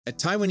A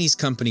Taiwanese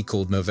company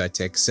called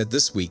Novatek said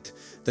this week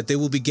that they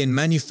will begin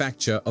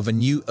manufacture of a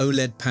new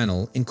OLED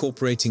panel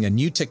incorporating a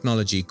new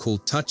technology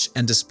called Touch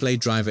and Display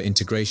Driver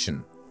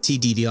Integration,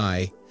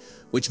 TDDI,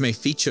 which may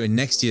feature in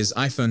next year's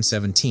iPhone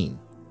 17.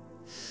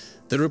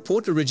 The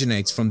report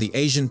originates from the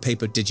Asian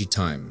paper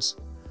DigiTimes,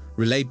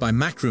 relayed by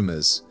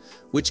MacRumors,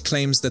 which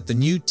claims that the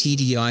new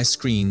TDDI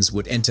screens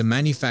would enter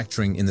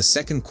manufacturing in the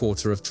second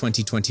quarter of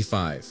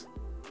 2025.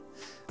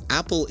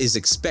 Apple is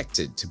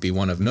expected to be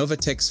one of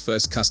Novatek's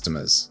first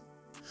customers.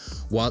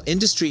 While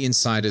industry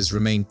insiders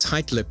remain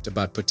tight-lipped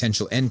about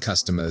potential end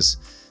customers,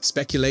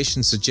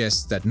 speculation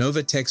suggests that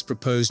Novatek's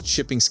proposed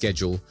shipping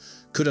schedule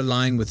could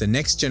align with the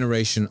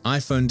next-generation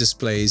iPhone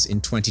displays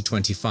in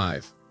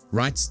 2025,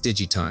 writes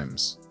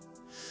DigiTimes.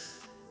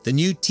 The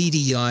new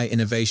TDDI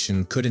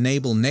innovation could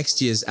enable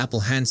next year's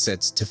Apple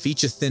handsets to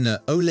feature thinner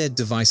OLED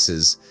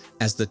devices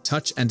as the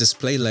touch and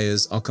display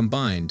layers are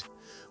combined,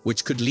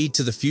 which could lead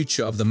to the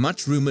future of the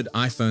much-rumored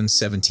iPhone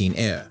 17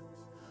 Air,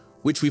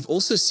 which we've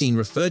also seen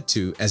referred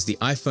to as the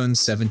iPhone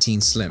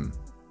 17 Slim.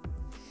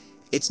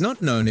 It's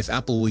not known if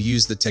Apple will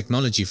use the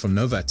technology from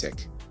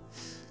Novatek.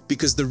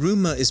 Because the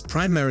rumor is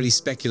primarily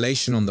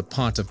speculation on the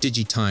part of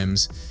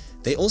DigiTimes,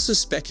 they also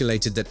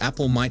speculated that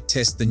Apple might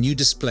test the new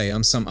display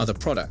on some other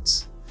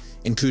products,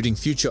 including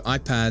future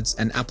iPads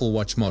and Apple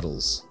Watch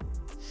models.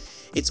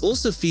 It's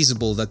also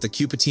feasible that the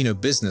Cupertino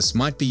business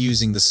might be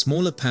using the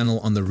smaller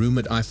panel on the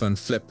rumored iPhone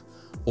Flip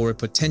or a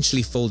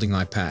potentially folding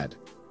iPad.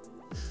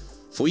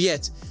 For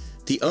yet,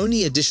 the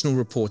only additional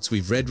reports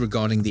we've read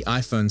regarding the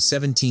iPhone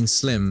 17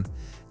 Slim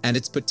and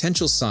its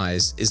potential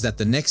size is that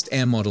the next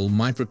Air model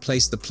might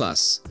replace the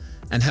Plus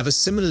and have a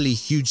similarly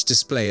huge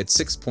display at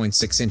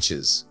 6.6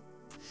 inches.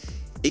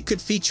 It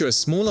could feature a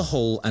smaller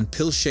hole and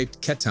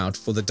pill-shaped cutout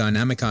for the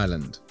dynamic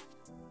island.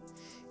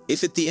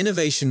 If the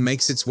innovation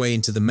makes its way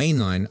into the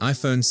mainline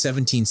iPhone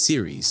 17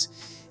 series,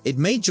 it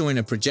may join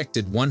a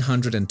projected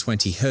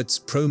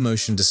 120Hz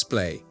ProMotion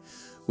display,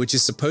 which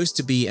is supposed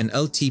to be an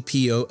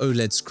LTPO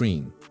OLED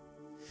screen.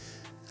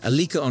 A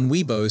leaker on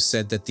Weibo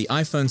said that the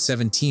iPhone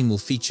 17 will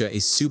feature a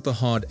super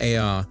hard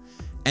AR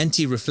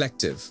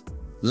anti-reflective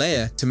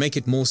layer to make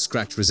it more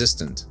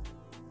scratch-resistant.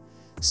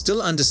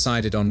 Still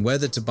undecided on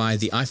whether to buy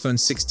the iPhone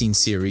 16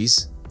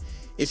 series?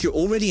 If you're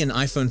already an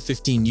iPhone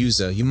 15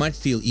 user, you might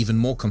feel even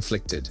more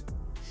conflicted.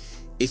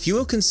 If you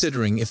are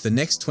considering if the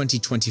next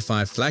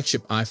 2025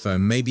 flagship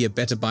iPhone may be a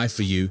better buy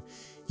for you,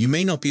 you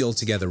may not be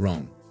altogether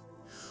wrong.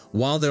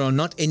 While there are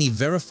not any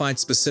verified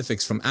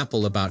specifics from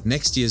Apple about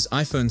next year's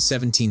iPhone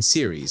 17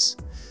 series,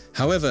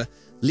 however,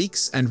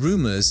 leaks and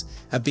rumors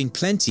have been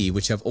plenty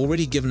which have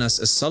already given us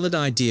a solid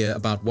idea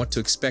about what to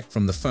expect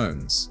from the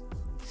phones.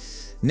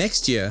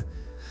 Next year,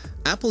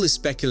 Apple is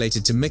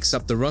speculated to mix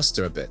up the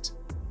roster a bit.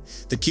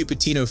 The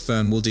Cupertino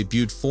firm will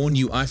debut 4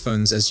 new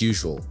iPhones as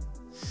usual.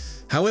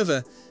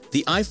 However,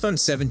 the iPhone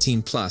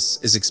 17 Plus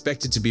is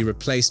expected to be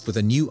replaced with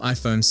a new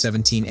iPhone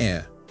 17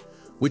 Air,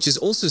 which is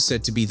also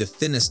said to be the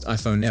thinnest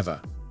iPhone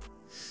ever.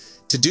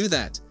 To do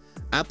that,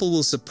 Apple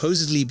will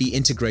supposedly be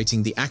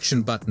integrating the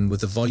action button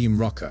with the volume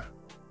rocker.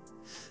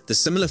 The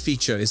similar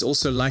feature is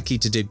also likely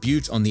to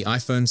debut on the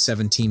iPhone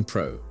 17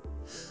 Pro,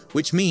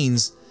 which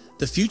means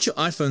the future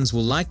iPhones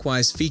will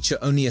likewise feature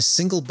only a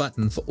single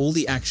button for all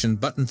the action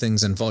button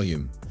things and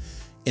volume,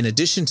 in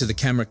addition to the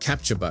camera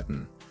capture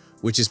button,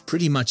 which is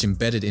pretty much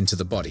embedded into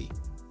the body.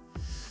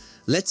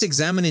 Let's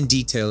examine in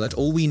detail at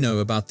all we know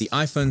about the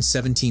iPhone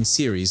 17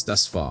 series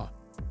thus far.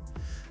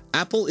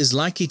 Apple is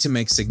likely to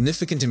make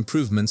significant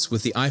improvements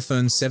with the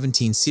iPhone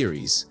 17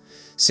 series,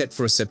 set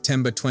for a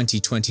September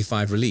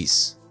 2025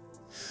 release.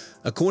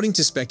 According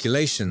to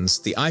speculations,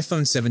 the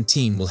iPhone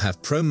 17 will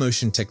have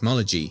ProMotion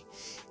technology,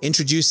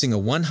 introducing a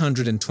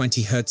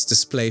 120Hz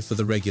display for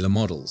the regular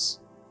models.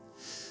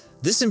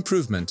 This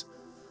improvement,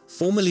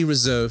 formerly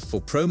reserved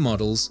for Pro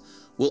models,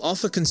 will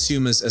offer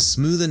consumers a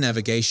smoother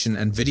navigation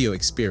and video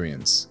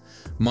experience,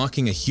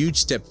 marking a huge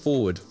step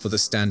forward for the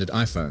standard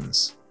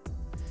iPhones.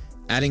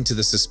 Adding to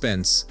the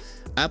suspense,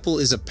 Apple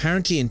is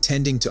apparently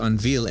intending to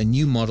unveil a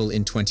new model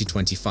in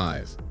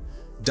 2025,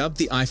 dubbed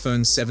the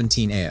iPhone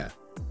 17 Air.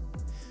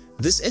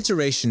 This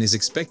iteration is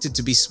expected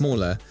to be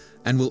smaller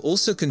and will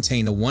also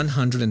contain a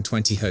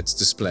 120Hz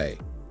display.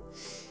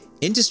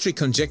 Industry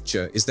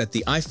conjecture is that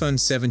the iPhone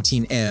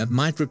 17 Air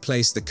might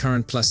replace the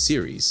current Plus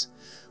series,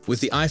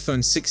 with the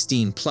iPhone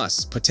 16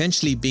 Plus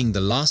potentially being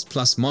the last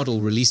Plus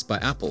model released by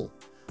Apple,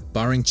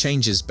 barring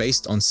changes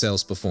based on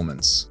sales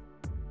performance.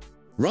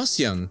 Ross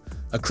Young,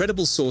 a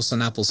credible source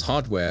on Apple's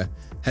hardware,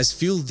 has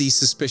fueled these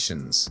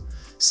suspicions,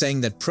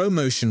 saying that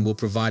ProMotion will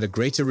provide a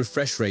greater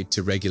refresh rate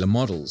to regular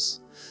models,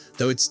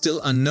 though it's still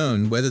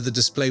unknown whether the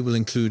display will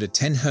include a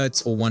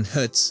 10Hz or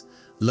 1Hz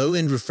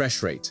low-end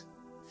refresh rate.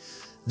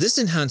 This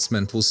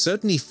enhancement will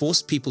certainly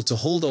force people to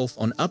hold off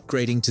on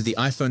upgrading to the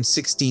iPhone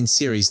 16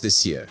 series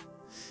this year,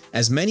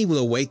 as many will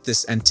await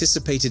this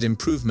anticipated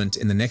improvement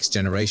in the next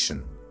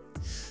generation.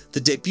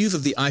 The debut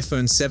of the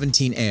iPhone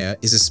 17 Air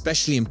is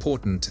especially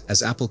important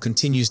as Apple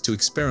continues to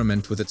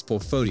experiment with its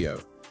portfolio,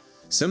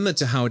 similar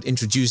to how it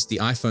introduced the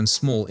iPhone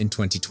Small in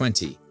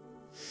 2020.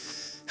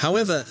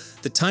 However,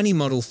 the tiny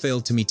model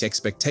failed to meet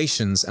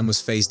expectations and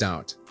was phased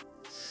out.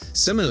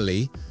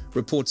 Similarly,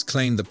 reports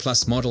claim the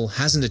Plus model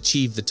hasn't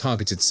achieved the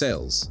targeted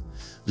sales,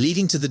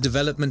 leading to the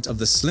development of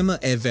the slimmer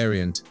Air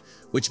variant,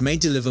 which may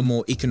deliver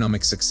more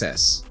economic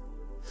success.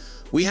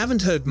 We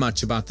haven't heard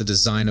much about the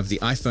design of the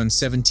iPhone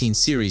 17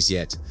 series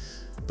yet,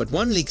 but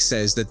one leak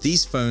says that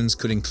these phones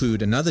could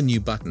include another new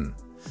button,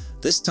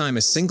 this time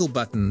a single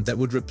button that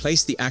would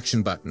replace the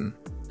action button,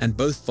 and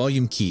both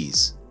volume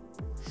keys.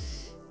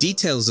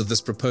 Details of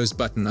this proposed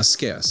button are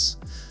scarce,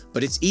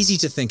 but it's easy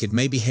to think it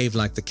may behave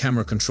like the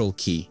camera control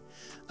key,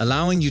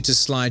 allowing you to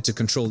slide to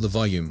control the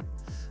volume,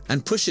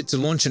 and push it to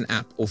launch an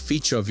app or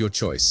feature of your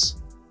choice.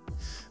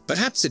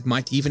 Perhaps it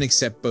might even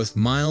accept both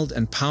mild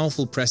and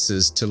powerful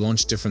presses to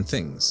launch different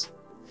things.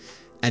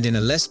 And in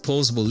a less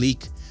plausible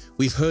leak,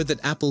 we've heard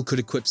that Apple could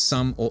equip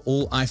some or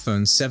all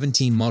iPhone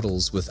 17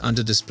 models with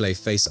under-display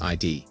Face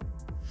ID.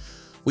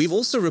 We've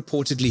also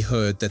reportedly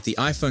heard that the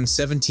iPhone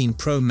 17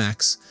 Pro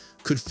Max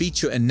could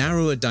feature a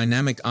narrower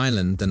dynamic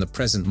island than the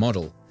present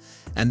model,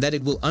 and that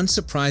it will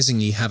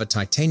unsurprisingly have a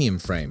titanium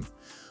frame,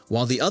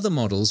 while the other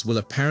models will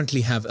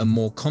apparently have a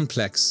more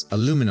complex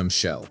aluminum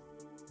shell.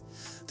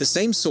 The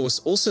same source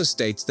also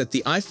states that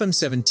the iPhone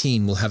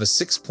 17 will have a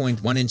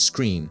 6.1-inch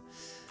screen,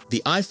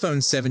 the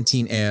iPhone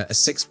 17 Air a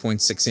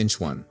 6.6-inch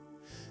one.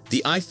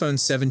 The iPhone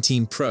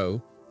 17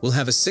 Pro will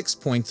have a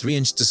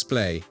 6.3-inch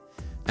display,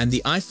 and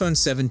the iPhone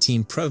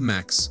 17 Pro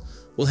Max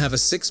will have a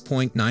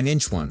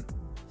 6.9-inch one.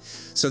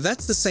 So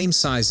that's the same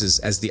sizes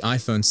as the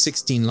iPhone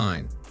 16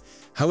 line.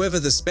 However,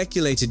 the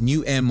speculated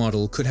new Air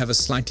model could have a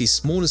slightly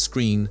smaller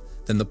screen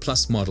than the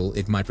Plus model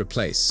it might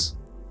replace.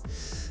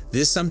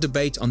 There's some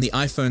debate on the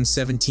iPhone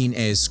 17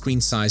 Air's screen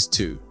size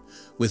too,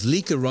 with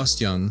leaker Ross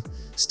Young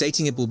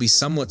stating it will be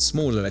somewhat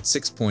smaller at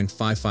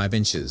 6.55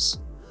 inches,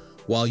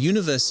 while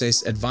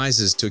Universes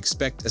advises to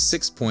expect a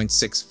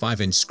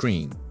 6.65-inch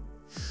screen.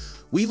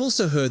 We've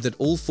also heard that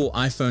all four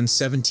iPhone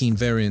 17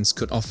 variants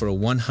could offer a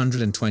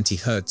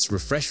 120Hz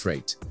refresh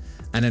rate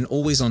and an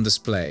always-on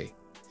display.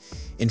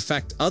 In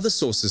fact, other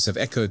sources have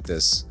echoed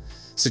this,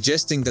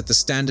 suggesting that the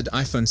standard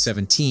iPhone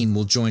 17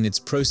 will join its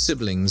Pro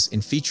siblings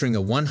in featuring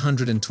a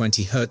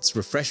 120Hz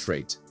refresh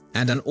rate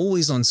and an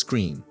always-on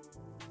screen.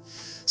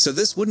 So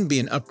this wouldn't be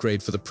an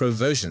upgrade for the Pro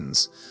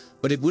versions,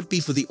 but it would be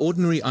for the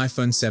ordinary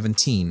iPhone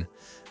 17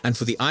 and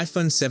for the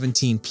iPhone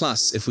 17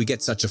 Plus if we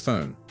get such a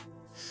phone.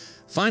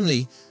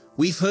 Finally,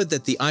 we've heard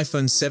that the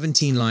iPhone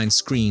 17 line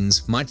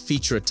screens might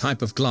feature a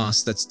type of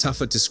glass that's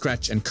tougher to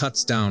scratch and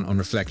cuts down on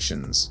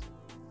reflections.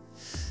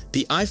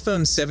 The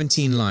iPhone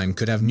 17 line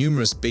could have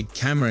numerous big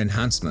camera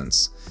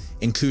enhancements,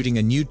 including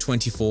a new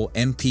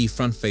 24MP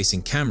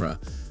front-facing camera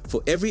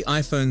for every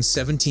iPhone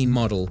 17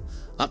 model,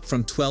 up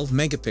from 12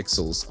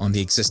 megapixels on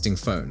the existing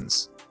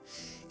phones.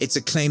 It's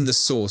a claim the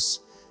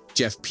source,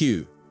 Jeff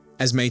Pugh,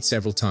 has made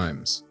several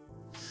times.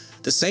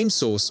 The same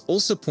source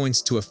also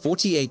points to a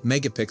 48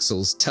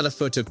 megapixels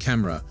telephoto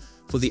camera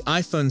for the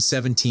iPhone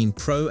 17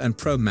 Pro and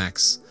Pro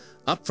Max,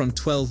 up from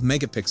 12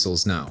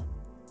 megapixels now.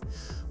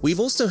 We've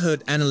also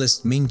heard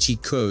analyst Ming-Chi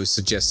Kuo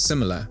suggest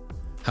similar.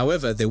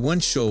 However, they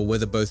weren't sure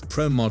whether both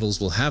Pro models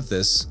will have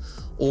this,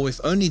 or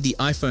if only the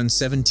iPhone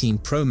 17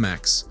 Pro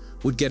Max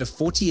would get a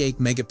 48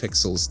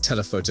 megapixels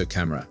telephoto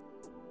camera.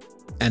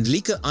 And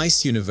leaker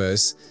Ice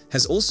Universe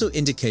has also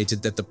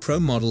indicated that the Pro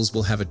models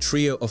will have a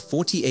trio of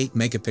 48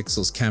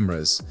 megapixels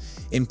cameras,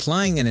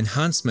 implying an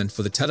enhancement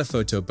for the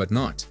telephoto but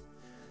not,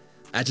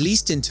 at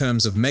least in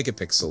terms of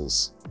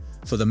megapixels,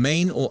 for the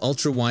main or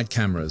ultra-wide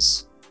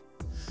cameras.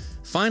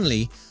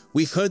 Finally,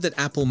 we've heard that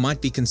Apple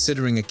might be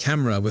considering a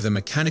camera with a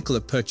mechanical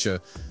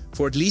aperture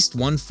for at least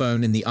one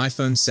phone in the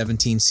iPhone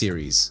 17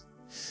 series.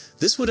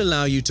 This would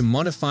allow you to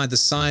modify the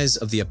size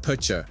of the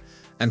aperture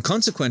and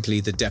consequently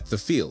the depth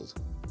of field.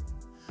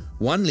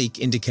 One leak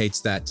indicates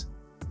that,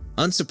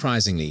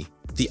 unsurprisingly,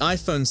 the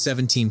iPhone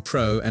 17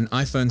 Pro and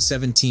iPhone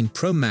 17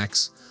 Pro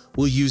Max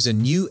will use a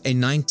new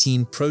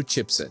A19 Pro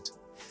chipset,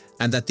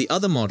 and that the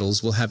other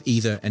models will have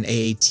either an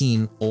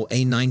A18 or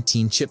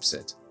A19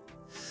 chipset.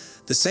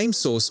 The same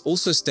source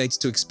also states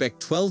to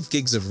expect 12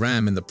 gigs of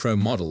RAM in the Pro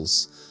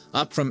models,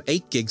 up from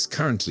 8 gigs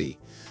currently,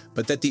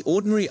 but that the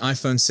ordinary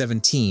iPhone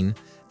 17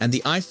 and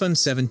the iPhone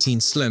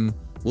 17 Slim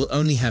will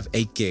only have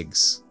 8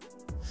 gigs.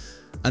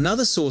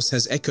 Another source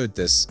has echoed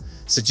this,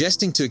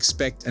 suggesting to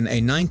expect an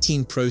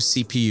A19 Pro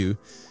CPU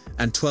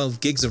and 12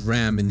 gigs of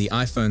RAM in the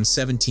iPhone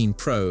 17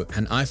 Pro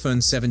and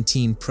iPhone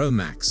 17 Pro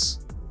Max.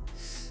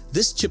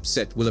 This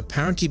chipset will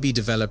apparently be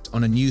developed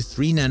on a new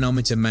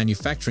 3nm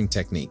manufacturing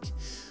technique,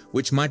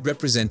 which might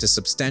represent a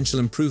substantial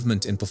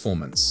improvement in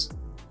performance.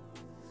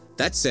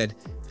 That said,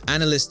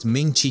 analyst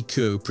Ming-Chi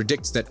Kuo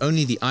predicts that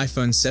only the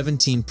iPhone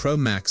 17 Pro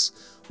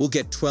Max will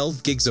get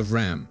 12 gigs of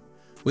RAM,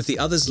 with the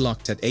others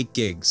locked at 8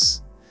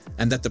 gigs,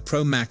 and that the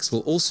Pro Max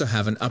will also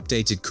have an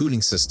updated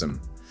cooling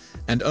system,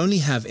 and only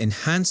have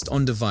enhanced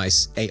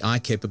on-device AI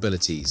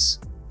capabilities.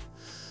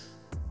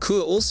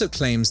 Kuo also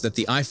claims that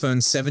the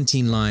iPhone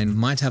 17 line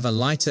might have a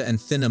lighter and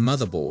thinner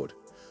motherboard,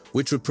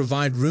 which would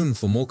provide room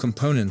for more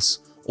components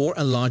or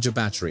a larger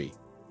battery.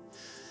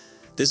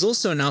 There's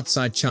also an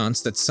outside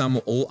chance that some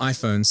or all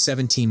iPhone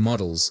 17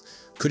 models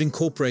could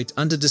incorporate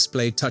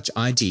under-display Touch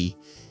ID,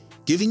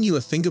 giving you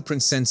a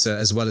fingerprint sensor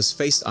as well as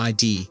Face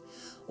ID,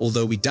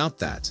 although we doubt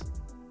that.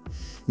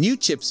 New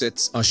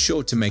chipsets are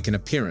sure to make an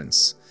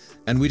appearance,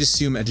 and we'd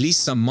assume at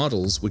least some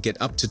models would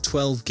get up to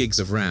 12 gigs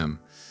of RAM,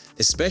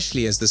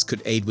 especially as this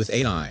could aid with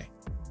AI.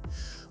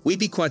 We'd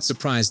be quite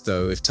surprised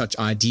though if Touch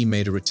ID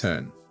made a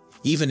return,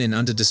 even in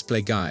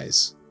under-display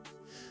guise.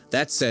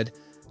 That said,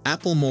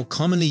 Apple more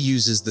commonly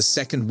uses the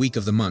second week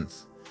of the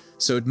month,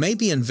 so it may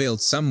be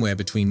unveiled somewhere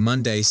between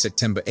Monday,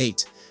 September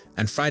 8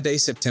 and Friday,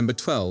 September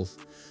 12,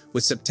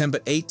 with September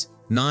 8,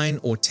 9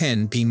 or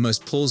 10 being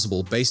most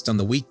plausible based on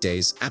the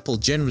weekdays Apple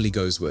generally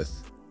goes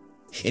with.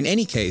 In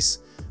any case,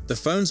 the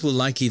phones will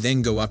likely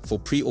then go up for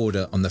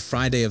pre-order on the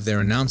Friday of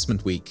their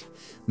announcement week,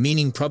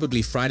 meaning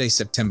probably Friday,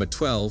 September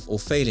 12 or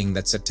failing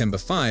that September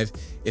 5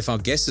 if our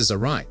guesses are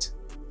right,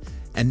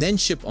 and then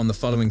ship on the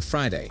following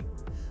Friday,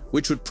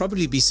 which would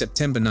probably be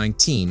September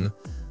 19,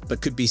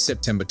 but could be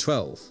September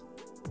 12.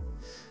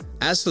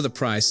 As for the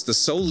price, the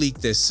sole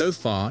leak there so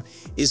far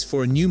is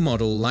for a new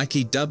model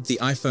likely dubbed the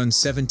iPhone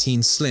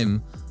 17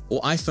 Slim or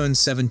iPhone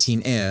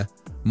 17 Air,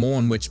 more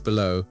on which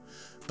below,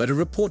 but a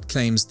report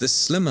claims this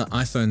slimmer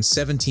iPhone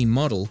 17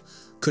 model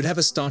could have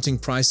a starting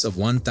price of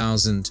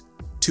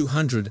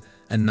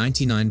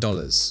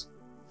 $1,299.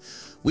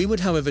 We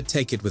would, however,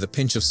 take it with a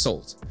pinch of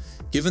salt,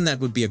 given that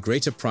would be a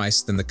greater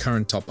price than the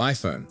current top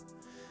iPhone,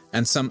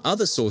 and some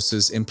other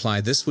sources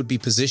imply this would be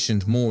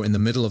positioned more in the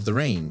middle of the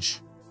range.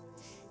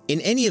 In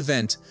any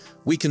event,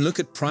 we can look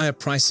at prior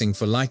pricing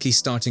for likely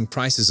starting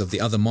prices of the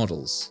other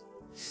models.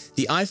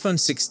 The iPhone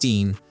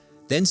 16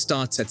 then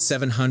starts at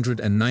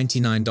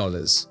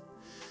 $799.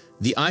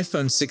 The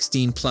iPhone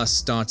 16 Plus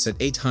starts at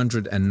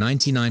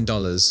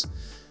 $899.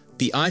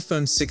 The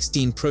iPhone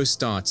 16 Pro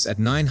starts at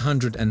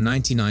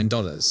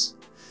 $999.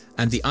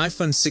 And the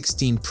iPhone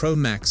 16 Pro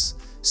Max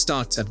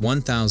starts at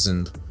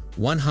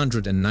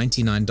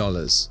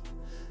 $1,199.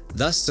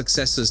 Thus,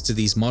 successors to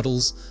these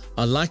models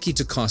are likely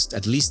to cost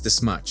at least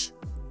this much.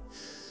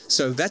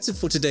 So that's it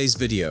for today's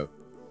video.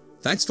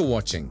 Thanks for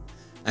watching,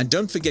 and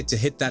don't forget to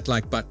hit that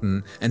like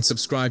button and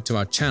subscribe to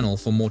our channel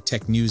for more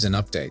tech news and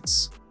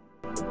updates.